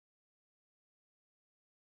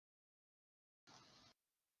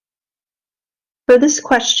For this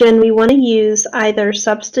question, we want to use either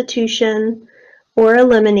substitution or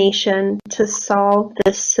elimination to solve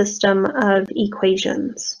this system of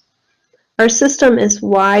equations. Our system is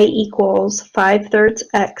y equals 5/3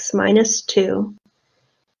 x minus 2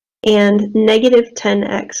 and negative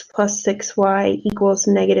 10x plus 6y equals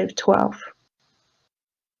negative 12.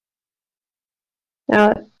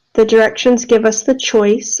 Now, the directions give us the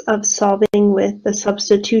choice of solving with the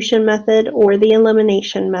substitution method or the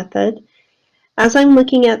elimination method. As I'm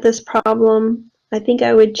looking at this problem, I think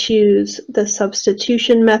I would choose the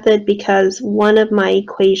substitution method because one of my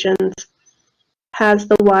equations has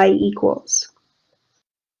the y equals.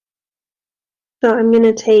 So I'm going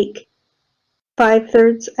to take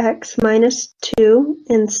 5/3 x minus 2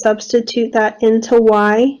 and substitute that into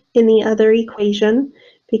y in the other equation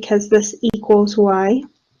because this equals y.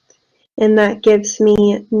 And that gives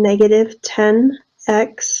me negative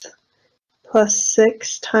 10x plus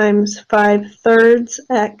 6 times 5/3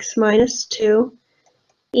 x minus 2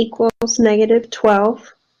 equals negative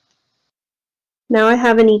 12. Now I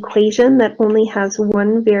have an equation that only has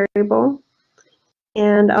one variable,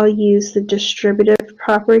 and I'll use the distributive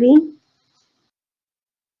property.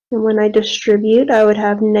 And when I distribute, I would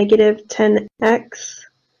have negative 10x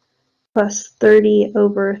plus 30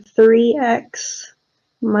 over 3x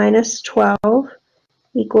minus 12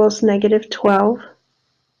 equals negative 12.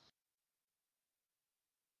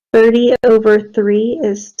 30 over 3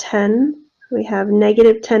 is 10. We have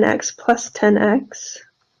negative 10x plus 10x.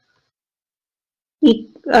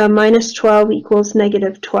 Minus 12 equals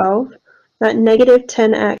negative 12. That negative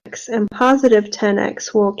 10x and positive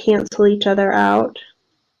 10x will cancel each other out.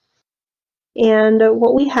 And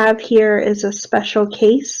what we have here is a special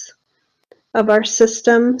case of our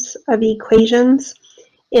systems of equations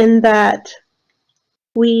in that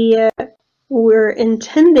we're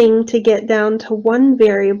intending to get down to one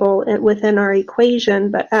variable within our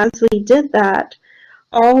equation, but as we did that,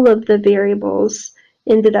 all of the variables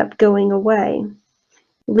ended up going away,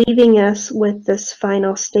 leaving us with this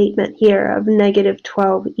final statement here of negative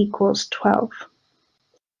 12 equals 12.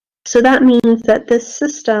 So that means that this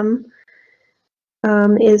system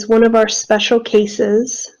is one of our special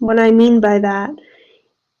cases. What I mean by that,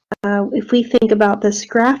 if we think about this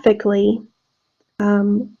graphically,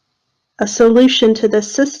 a solution to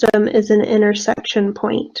this system is an intersection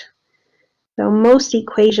point. So most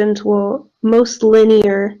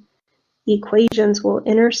linear equations will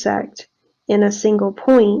intersect in a single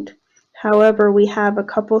point. However, we have a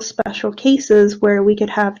couple special cases where we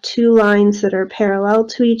could have two lines that are parallel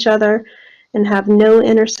to each other and have no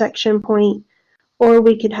intersection point, or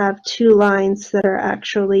we could have two lines that are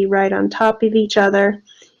actually right on top of each other.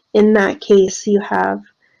 In that case, you have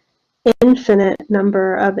infinite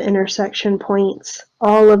number of intersection points,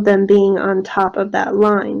 all of them being on top of that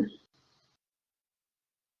line.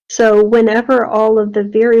 So whenever all of the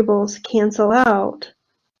variables cancel out,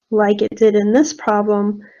 like it did in this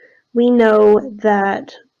problem, we know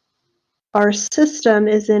that our system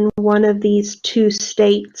is in one of these two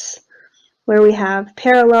states where we have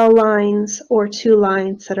parallel lines or two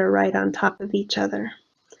lines that are right on top of each other.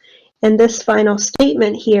 And this final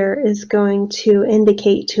statement here is going to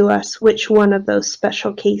indicate to us which one of those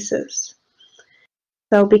special cases.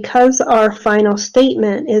 So because our final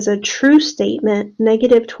statement is a true statement,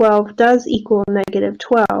 negative 12 does equal negative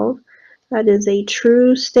 12. That is a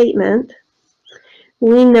true statement.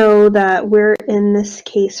 We know that we're in this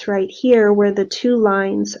case right here where the two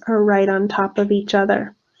lines are right on top of each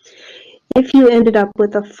other. If you ended up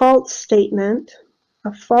with a false statement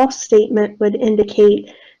would indicate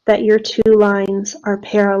that your two lines are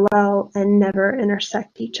parallel and never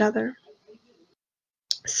intersect each other.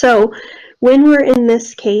 So when we're in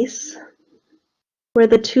this case, where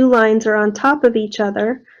the two lines are on top of each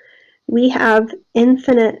other, we have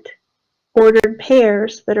infinite ordered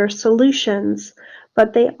pairs that are solutions,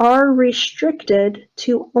 but they are restricted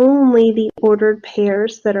to only the ordered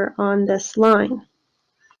pairs that are on this line.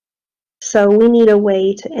 So we need a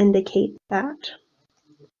way to indicate that.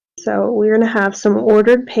 So we're going to have some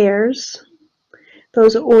ordered pairs.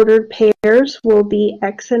 Those ordered pairs will be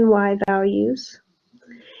x and y values.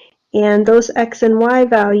 And those x and y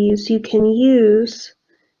values, you can use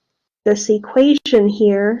this equation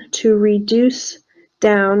here to reduce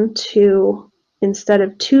down to, instead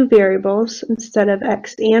of two variables, instead of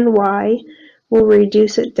x and y, we'll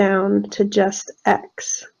reduce it down to just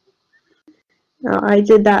x. Now I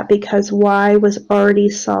did that because y was already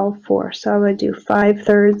solved for, so I would do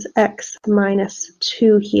 5/3 x minus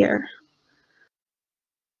 2 here.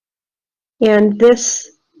 And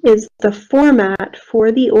this is the format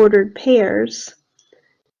for the ordered pairs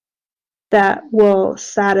that will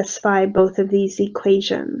satisfy both of these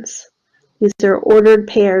equations. These are ordered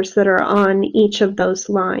pairs that are on each of those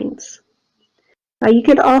lines. You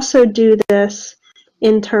could also do this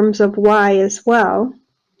in terms of y as well,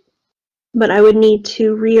 but I would need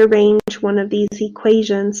to rearrange one of these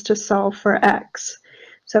equations to solve for x.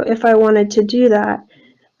 So if I wanted to do that,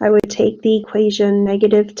 I would take the equation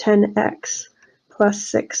negative 10x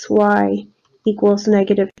plus 6y equals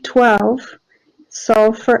negative 12.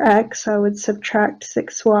 Solve for x, I would subtract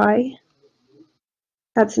 6y.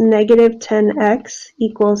 That's negative 10x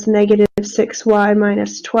equals negative 6y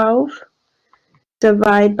minus 12.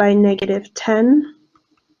 Divide by negative 10.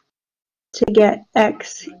 To get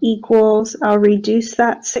x equals, I'll reduce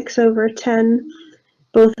that 6 over 10.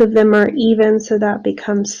 Both of them are even, so that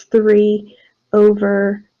becomes 3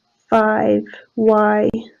 over 5y.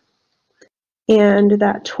 And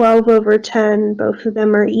that 12 over 10, both of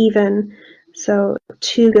them are even, so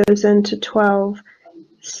 2 goes into 12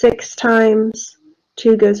 6 times,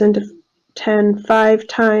 2 goes into 10 5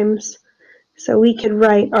 times. So we could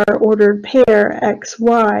write our ordered pair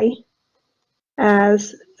xy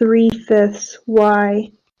as 3/5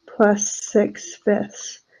 y plus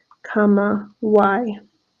 6/5, comma, y.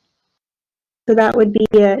 So that would be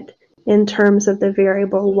it in terms of the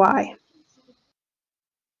variable y.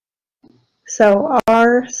 So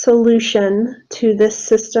our solution to this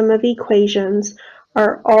system of equations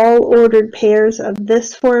are all ordered pairs of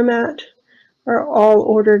this format or all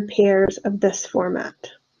ordered pairs of this format.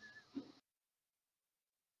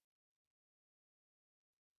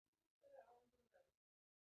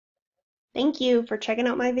 Thank you for checking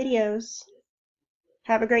out my videos.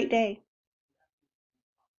 Have a great day.